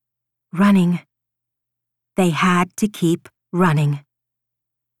running. They had to keep running.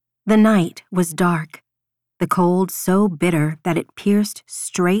 The night was dark, the cold so bitter that it pierced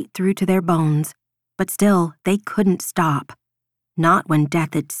straight through to their bones, but still they couldn't stop, not when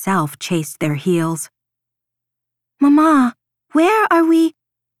death itself chased their heels. "Mama, where are we?"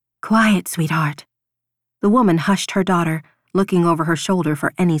 "Quiet, sweetheart." The woman hushed her daughter, looking over her shoulder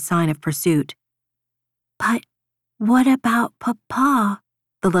for any sign of pursuit. "But what about Papa?"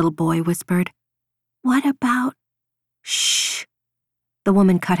 the little boy whispered. "What about—" "Shh!" The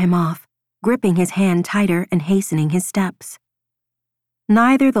woman cut him off, gripping his hand tighter and hastening his steps.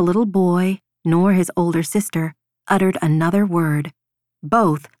 Neither the little boy nor his older sister uttered another word,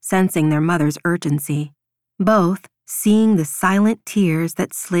 both sensing their mother's urgency, both seeing the silent tears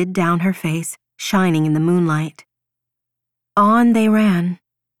that slid down her face, shining in the moonlight. On they ran,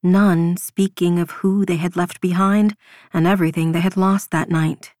 none speaking of who they had left behind and everything they had lost that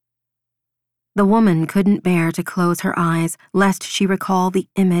night. The woman couldn't bear to close her eyes lest she recall the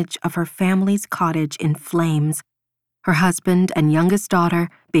image of her family's cottage in flames, her husband and youngest daughter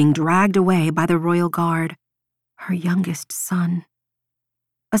being dragged away by the royal guard, her youngest son.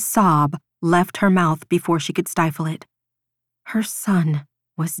 A sob left her mouth before she could stifle it. Her son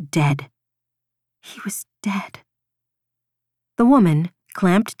was dead. He was dead. The woman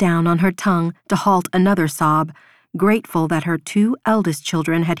clamped down on her tongue to halt another sob, grateful that her two eldest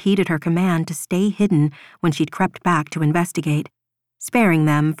children had heeded her command to stay hidden when she'd crept back to investigate, sparing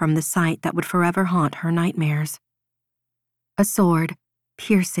them from the sight that would forever haunt her nightmares. A sword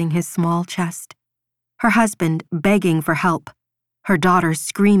piercing his small chest, her husband begging for help, her daughter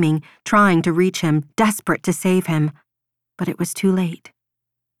screaming, trying to reach him, desperate to save him, but it was too late.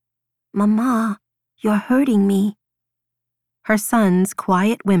 "Mama, you're hurting me." Her son's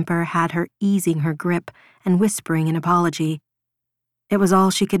quiet whimper had her easing her grip and whispering an apology. It was all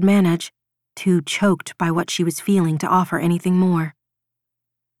she could manage, too choked by what she was feeling to offer anything more.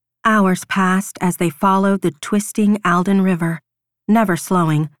 Hours passed as they followed the twisting Alden River, never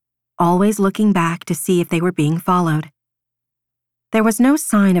slowing, always looking back to see if they were being followed. There was no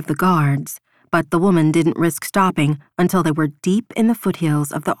sign of the guards, but the woman didn't risk stopping until they were deep in the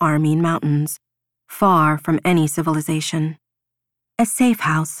foothills of the Armene Mountains, far from any civilization. A safe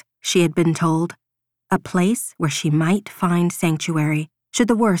house, she had been told, a place where she might find sanctuary should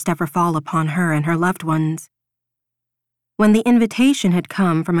the worst ever fall upon her and her loved ones. When the invitation had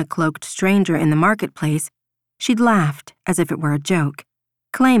come from a cloaked stranger in the marketplace, she'd laughed as if it were a joke,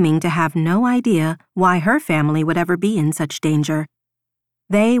 claiming to have no idea why her family would ever be in such danger.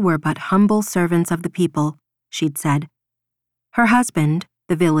 They were but humble servants of the people, she'd said. Her husband,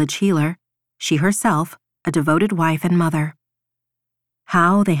 the village healer, she herself, a devoted wife and mother.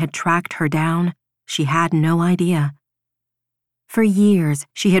 How they had tracked her down, she had no idea. For years,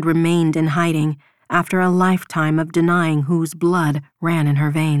 she had remained in hiding after a lifetime of denying whose blood ran in her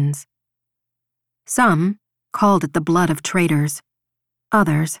veins. Some called it the blood of traitors,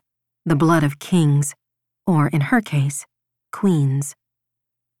 others, the blood of kings, or in her case, queens.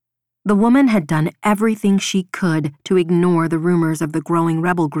 The woman had done everything she could to ignore the rumors of the growing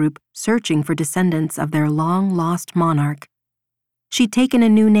rebel group searching for descendants of their long-lost monarch. She'd taken a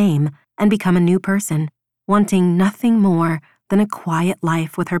new name and become a new person, wanting nothing more than a quiet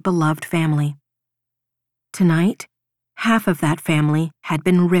life with her beloved family. Tonight, half of that family had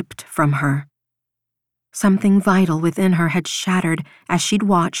been ripped from her. Something vital within her had shattered as she'd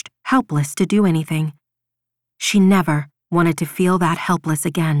watched, helpless to do anything. She never wanted to feel that helpless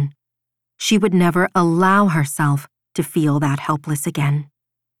again. She would never allow herself to feel that helpless again.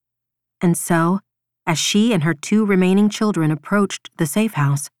 And so, as she and her two remaining children approached the safe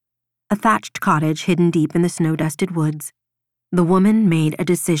house, a thatched cottage hidden deep in the snow-dusted woods, the woman made a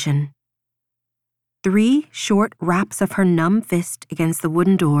decision. 3 short raps of her numb fist against the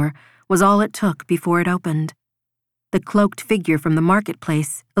wooden door was all it took before it opened. The cloaked figure from the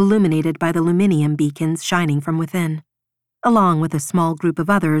marketplace illuminated by the luminium beacons shining from within, along with a small group of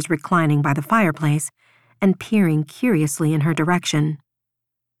others reclining by the fireplace and peering curiously in her direction.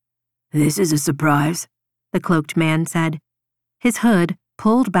 "This is a surprise," the cloaked man said, his hood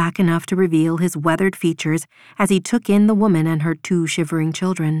pulled back enough to reveal his weathered features as he took in the woman and her 2 shivering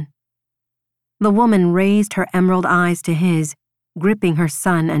children. The woman raised her emerald eyes to his, gripping her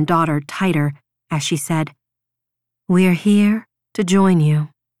son and daughter tighter as she said, "We're here to join you."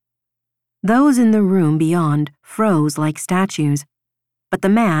 Those in the room beyond froze like statues, but the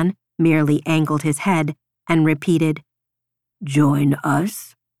man merely angled his head and repeated, "Join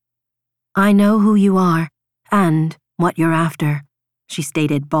us?" "I know who you are and what you're after," she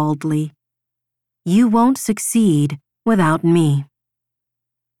stated baldly. "You won't succeed without me."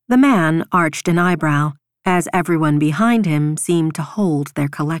 The man arched an eyebrow, as everyone behind him seemed to hold their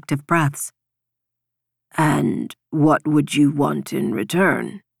collective breaths. And what would you want in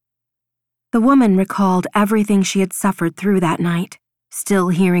return? The woman recalled everything she had suffered through that night, still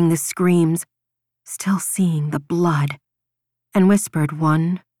hearing the screams, still seeing the blood, and whispered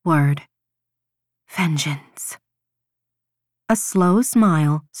one word: vengeance. A slow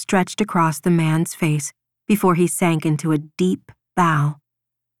smile stretched across the man's face before he sank into a deep bow.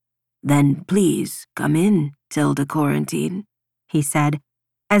 Then please come in, Tilda Corentin, he said,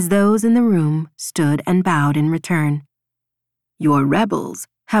 as those in the room stood and bowed in return. Your rebels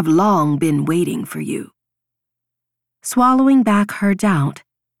have long been waiting for you. Swallowing back her doubt,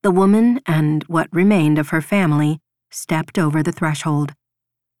 the woman and what remained of her family stepped over the threshold.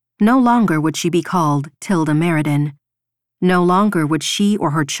 No longer would she be called Tilda Meriden. No longer would she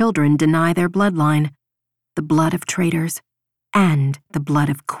or her children deny their bloodline, the blood of traitors and the blood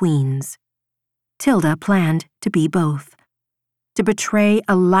of queens. Tilda planned to be both, to betray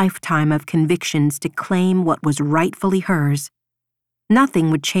a lifetime of convictions to claim what was rightfully hers.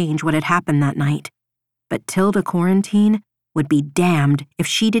 Nothing would change what had happened that night, but Tilda Corentin would be damned if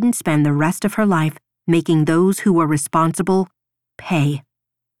she didn't spend the rest of her life making those who were responsible pay.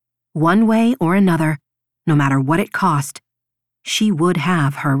 One way or another, no matter what it cost, she would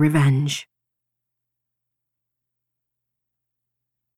have her revenge.